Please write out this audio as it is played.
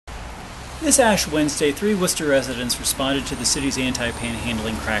This Ash Wednesday, 3 Worcester residents responded to the city's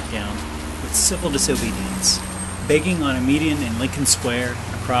anti-panhandling crackdown with civil disobedience, begging on a median in Lincoln Square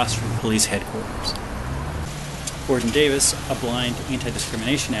across from police headquarters. Gordon Davis, a blind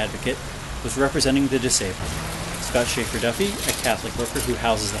anti-discrimination advocate, was representing the disabled. Scott Schaefer Duffy, a Catholic worker who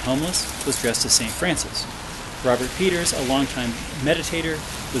houses the homeless, was dressed as St. Francis. Robert Peters, a longtime meditator,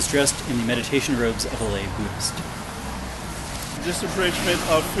 was dressed in the meditation robes of a lay Buddhist. This abridgment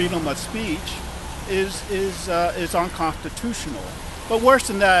of freedom of speech is unconstitutional. But worse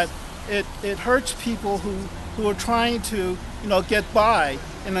than that, it hurts people who are trying to get by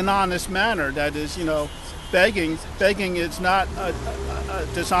in an honest manner. That is, begging is not a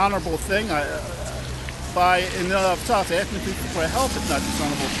dishonorable thing. By in and of itself, asking people for help is not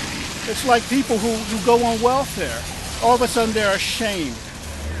dishonorable. It's like people who go on welfare. All of a sudden they're ashamed.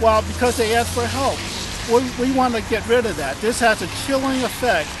 Well, because they ask for help. We want to get rid of that. This has a chilling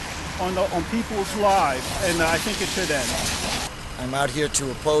effect on people's lives, and I think it should end. I'm out here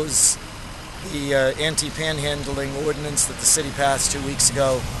to oppose the anti-panhandling ordinance that the city passed 2 weeks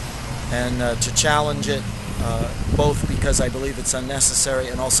ago, and to challenge it, both because I believe it's unnecessary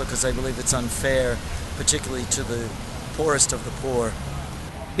and also because I believe it's unfair, particularly to the poorest of the poor.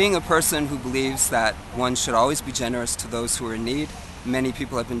 Being a person who believes that one should always be generous to those who are in need, many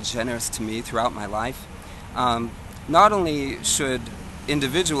people have been generous to me throughout my life. Not only should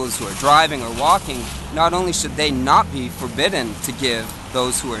individuals who are driving or walking, not only should they not be forbidden to give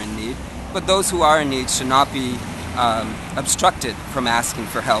those who are in need, but those who are in need should not be obstructed from asking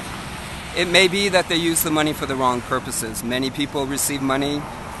for help. It may be that they use the money for the wrong purposes. Many people receive money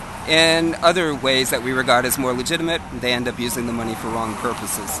in other ways that we regard as more legitimate. They end up using the money for wrong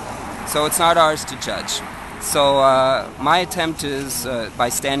purposes. So it's not ours to judge. So my attempt is, by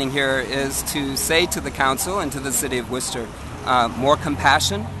standing here, is to say to the council and to the city of Worcester, more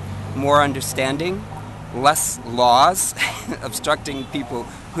compassion, more understanding, less laws obstructing people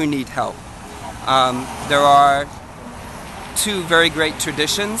who need help. There are 2 very great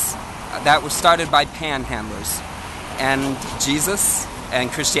traditions that were started by panhandlers, and Jesus and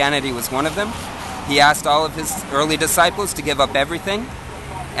Christianity was one of them. He asked all of his early disciples to give up everything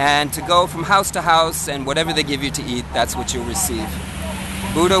and to go from house to house, and whatever they give you to eat, that's what you'll receive.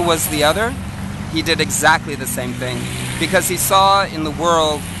 Buddha was the other. He did exactly the same thing because he saw in the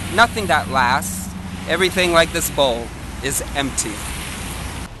world nothing that lasts. Everything, like this bowl, is empty.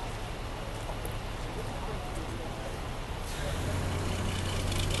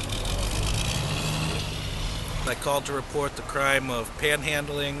 I called to report the crime of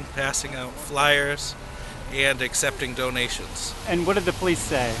panhandling, passing out flyers, and accepting donations. And what did the police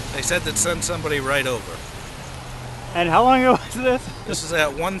say? They said they'd send somebody right over. And how long ago was this? This is at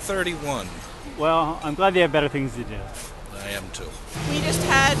 1:31. Well, I'm glad they have better things to do. I am too. We just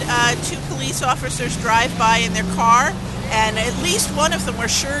had 2 police officers drive by in their car, and at least one of them we're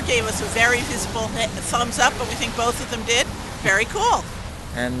sure gave us a very visible thumbs up, but we think both of them did. Very cool.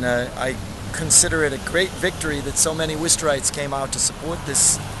 And I consider it a great victory that so many Worcesterites came out to support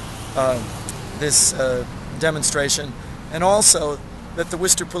this demonstration, and also that the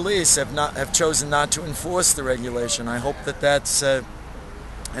Worcester police have chosen not to enforce the regulation. I hope that that's an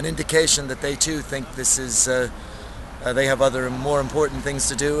indication that they too think this is they have other more important things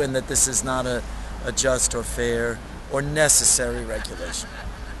to do, and that this is not a just or fair or necessary regulation.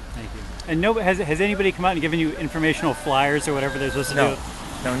 Thank you. And has anybody come out and given you informational flyers or whatever they're supposed to do?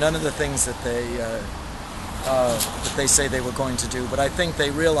 No, none of the things that they say they were going to do. But I think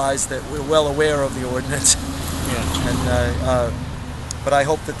they realize that we're well aware of the ordinance. Yeah. And but I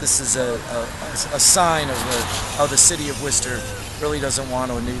hope that this is a sign of how the city of Worcester really doesn't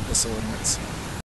want or need this ordinance.